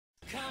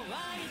What's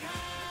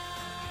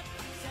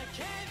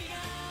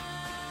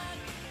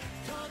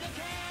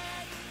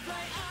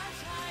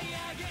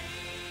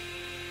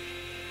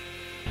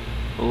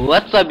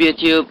up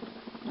YouTube?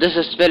 This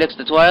is Felix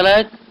the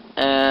Twilight,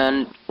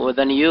 and with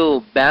a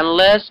new ban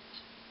list,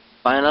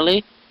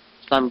 finally,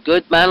 some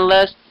good ban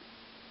list.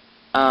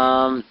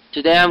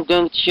 Today I'm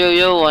going to show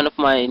you one of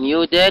my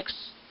new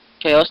decks,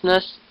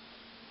 Chaosness,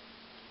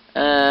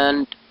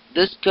 and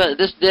this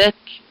deck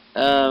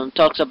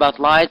talks about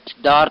light,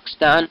 dark,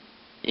 stun,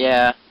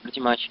 yeah,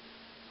 pretty much.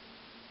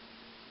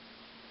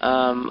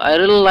 I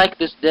really like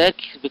this deck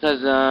because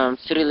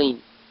it's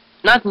really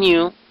not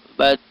new,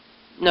 but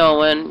no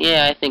one,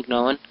 yeah, I think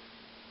no one,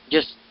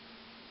 just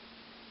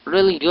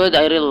really good.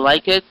 I really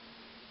like it.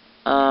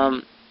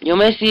 You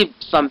may see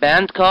some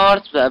banned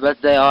cards,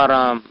 but they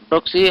are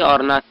proxy or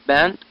not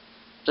banned,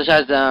 such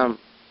as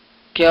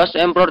Chaos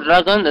Emperor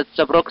Dragon. It's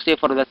a proxy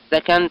for the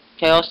second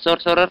Chaos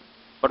Sorcerer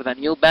for the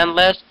new ban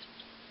list,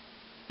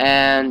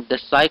 and the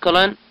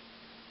Cyclone.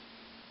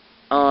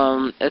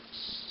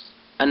 It's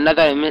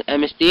another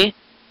MST,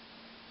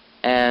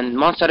 and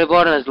Monster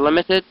Reborn is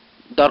limited,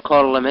 Dark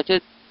Hole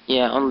limited.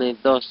 Yeah, only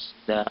those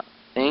the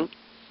thing.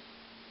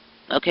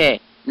 Okay,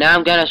 now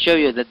I'm gonna show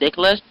you the deck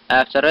list.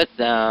 After it,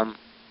 yeah,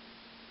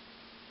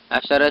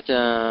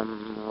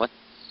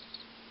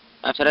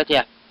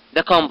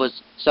 the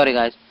combos. Sorry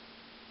guys.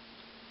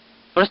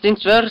 First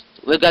things first,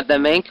 we got the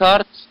main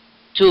cards: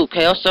 2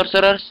 Chaos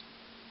Sorcerers,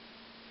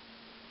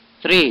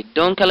 3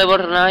 Dawn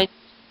Caliber Knights,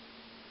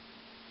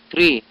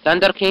 3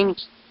 Thunder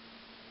Kings,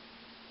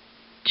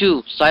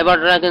 2 Cyber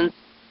Dragons,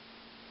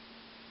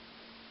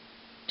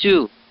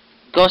 2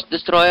 Ghost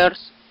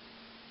Destroyers,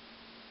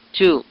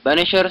 2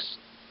 Banishers,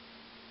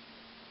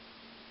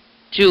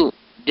 2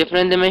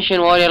 Different Dimension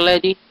Warrior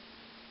Lady,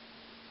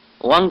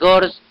 1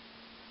 Gorz,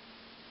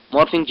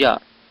 Morphing Jar.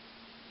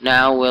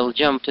 Now we'll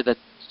jump to the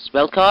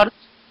spell cards.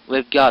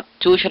 We've got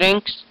 2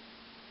 Shrinks,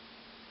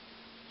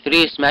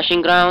 3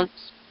 Smashing Grounds.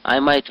 I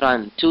might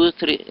run 2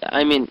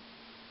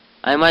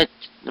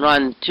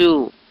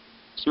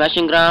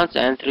 Smashing Grounds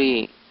and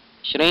 3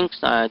 Shrinks,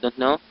 I don't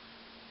know.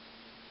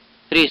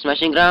 3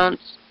 Smashing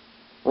Grounds,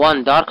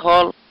 1 Dark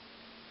Hole,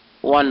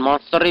 1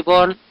 Monster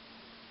Reborn,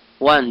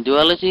 1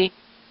 Duality,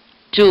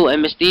 2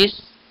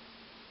 MSTs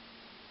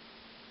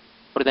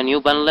for the new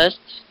ban list,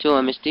 2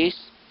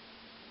 MSTs.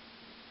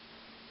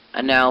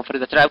 And now for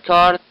the trap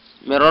cards: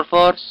 Mirror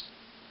Force,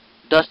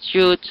 Dust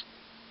Shoot,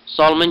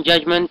 Solomon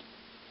Judgment,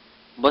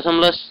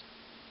 Bottomless,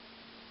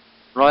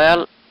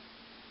 Royal,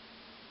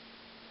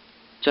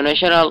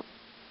 Tornational,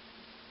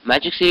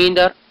 Magic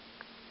Cylinder,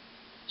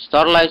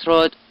 Starlight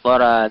Road for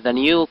the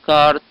new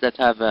cards that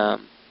have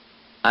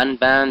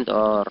unbanned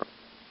or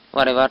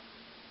whatever,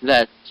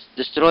 that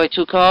destroy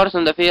 2 cards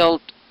on the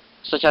field,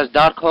 such as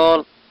Dark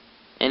Hole.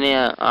 Any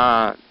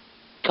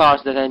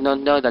cards that I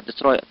don't know that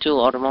destroy 2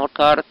 or more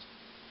cards.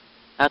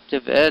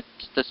 Active it.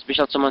 The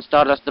special summon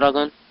Stardust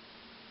Dragon.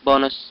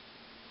 Bonus.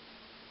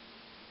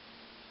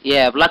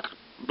 Yeah,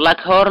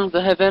 Blackhorn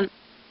the Heaven.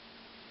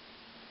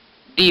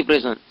 D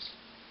Prisons.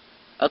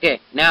 Okay,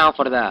 now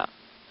for the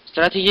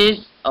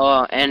strategies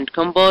and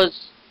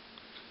combos.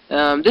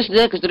 This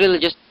deck is really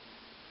just,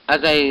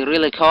 as I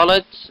really call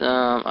it,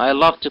 I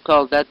love to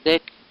call that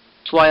deck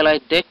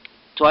Twilight deck,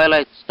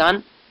 Twilight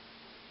Stun.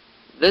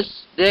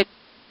 This deck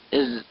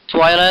is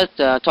Twilight,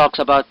 talks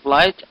about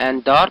light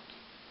and dark.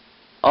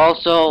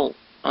 Also,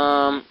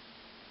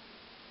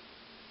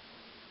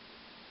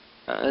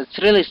 it's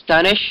really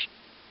stunish.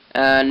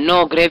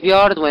 No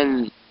graveyard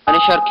when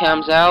Punisher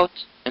comes out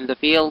in the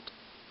field.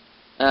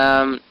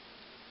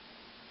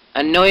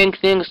 Annoying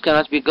things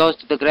cannot be goes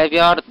to the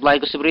graveyard,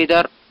 like Ghost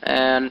Breeder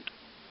and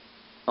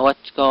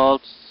what's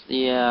called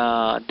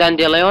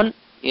Dandelion.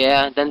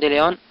 Yeah,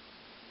 Dandelion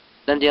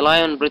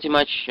pretty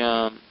much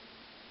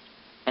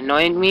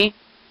annoying me.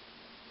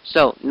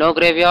 So no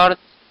graveyard.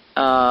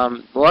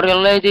 Warrior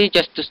Lady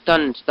just to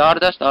stun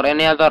Stardust or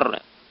any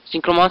other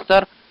synchro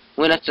monster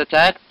when it's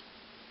attacked.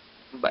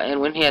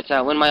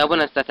 When my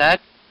opponent's attack,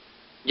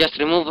 just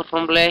remove it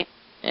from play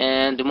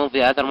and remove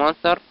the other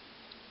monster.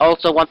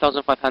 Also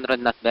 1500,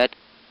 not bad.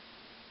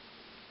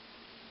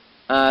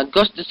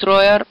 Ghost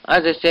Destroyer,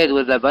 as I said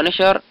with the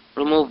Punisher,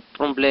 remove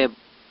from play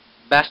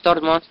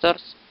bastard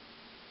monsters.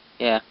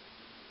 Yeah.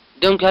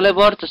 Dawn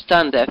Caliber to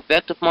stun the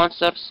effect of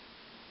monsters.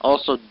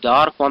 Also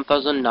Dark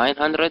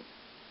 1900,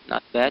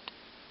 not bad.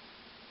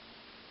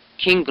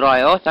 King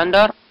Ryo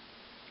Thunder,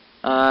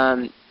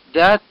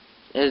 that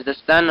is the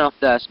stun of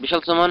the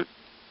special summon.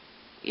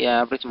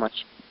 Yeah, pretty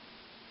much.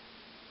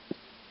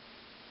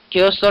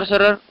 Chaos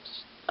Sorcerer,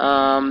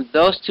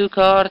 those 2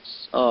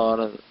 cards,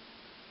 or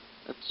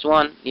it's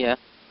 1, yeah.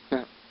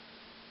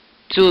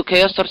 2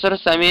 Chaos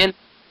Sorcerers, I mean.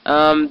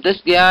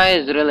 This guy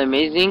is really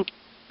amazing.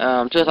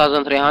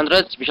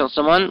 2300 special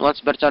summon. Once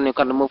per turn you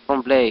can remove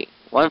from play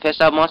 1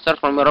 face-up monster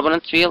from your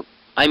opponent's field.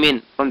 I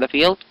mean, from the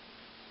field.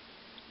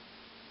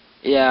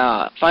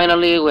 Yeah,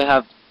 finally we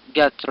have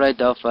got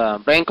rid of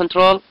Brain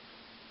Control,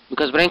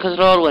 because Brain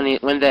Control,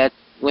 when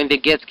they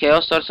get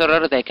Chaos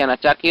Sorcerer, they can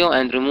attack you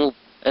and remove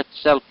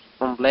itself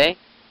from play.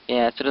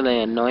 Yeah, it's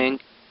really annoying.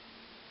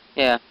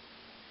 Yeah,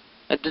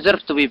 it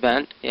deserves to be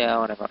banned. Yeah,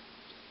 whatever.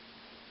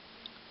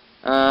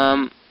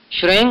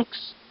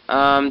 Shrinks.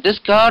 This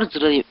card's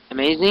really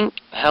amazing.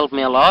 Helped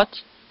me a lot.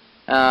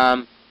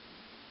 Um,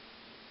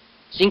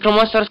 Synchro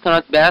monsters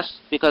cannot pass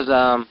because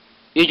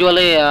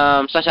usually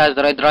such as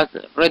the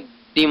Red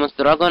Demon's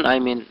Dragon. I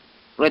mean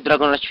Red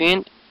Dragon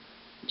Machine.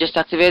 Just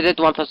activated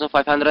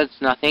 1500.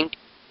 It's nothing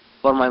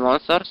for my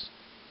monsters.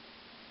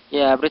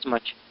 Yeah, pretty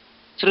much.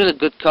 It's really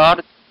good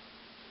card.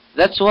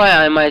 That's why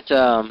I might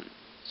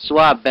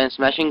swap Ben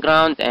Smashing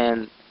Ground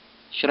and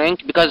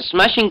Shrink, because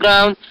Smashing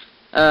Ground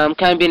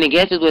can be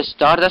negated with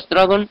Stardust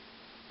Dragon.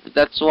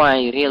 That's why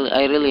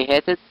I really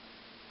hate it.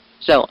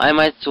 So I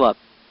might swap.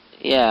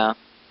 Yeah,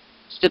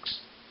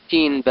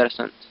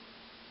 16%.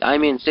 I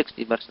mean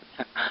 60%.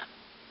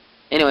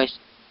 Anyways,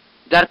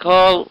 Dark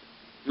Hole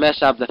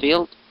mess up the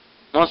field.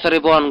 Monster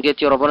Reborn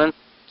get your opponent's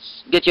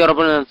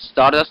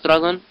Stardust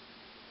Dragon.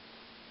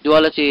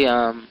 Duality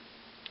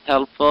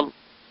helpful.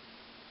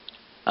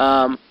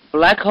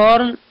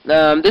 Blackhorn,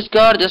 this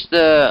card just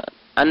a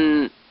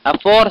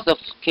fourth of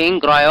King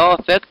Ryo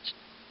effect,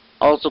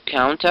 also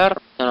counter,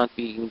 cannot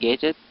be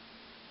negated.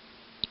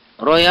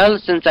 Royal,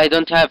 since I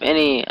don't have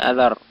any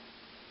other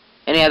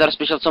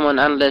special summon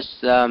unless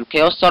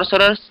Chaos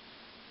Sorcerers,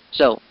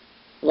 so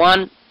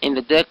one in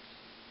the deck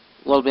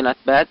will be not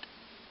bad.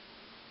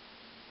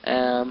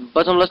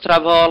 Bottomless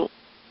Trap Hole,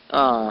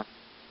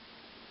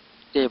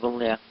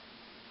 stable, yeah.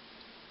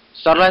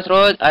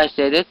 Starlight-World, I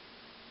said it.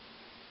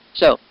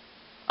 So,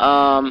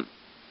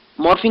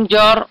 Morphing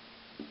Jar,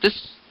 this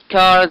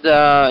card,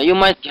 you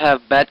might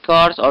have bad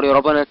cards or your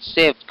opponent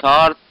saved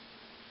card.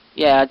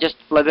 Yeah, just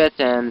flip it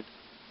and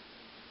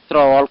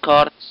throw all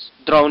cards,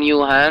 draw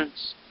new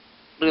hands.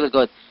 Really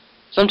good.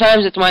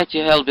 Sometimes it might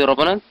help your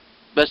opponent,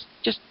 but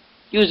just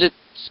use it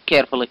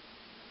carefully.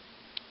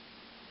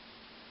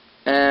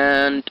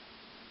 And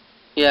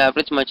yeah,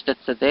 pretty much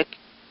that's the deck.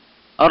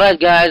 Alright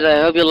guys,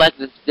 I hope you like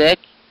this deck.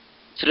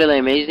 It's really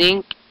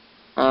amazing.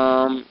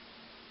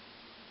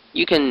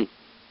 You can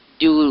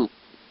do,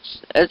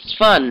 it's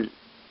fun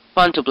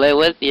to play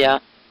with, yeah.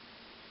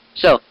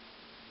 So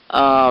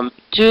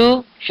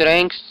 2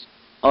 shrinks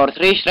or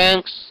 3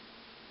 shrinks,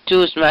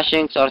 2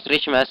 smashings or 3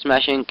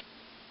 smashing,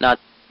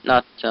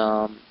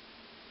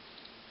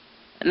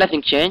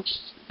 nothing changed,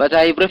 but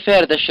I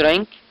prefer the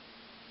shrink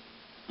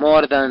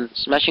more than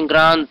smashing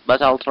ground,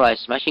 but I'll try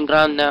smashing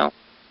ground now.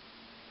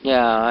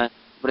 Yeah,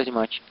 pretty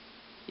much.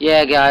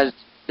 Yeah guys,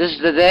 this is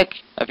the deck.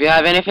 If you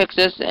have any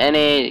fixes,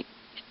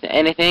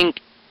 anything,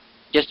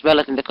 just spell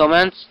it in the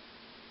comments,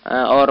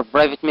 or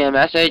private me a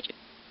message.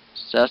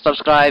 So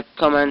subscribe,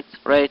 comment,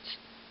 rate.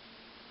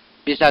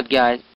 Peace out guys.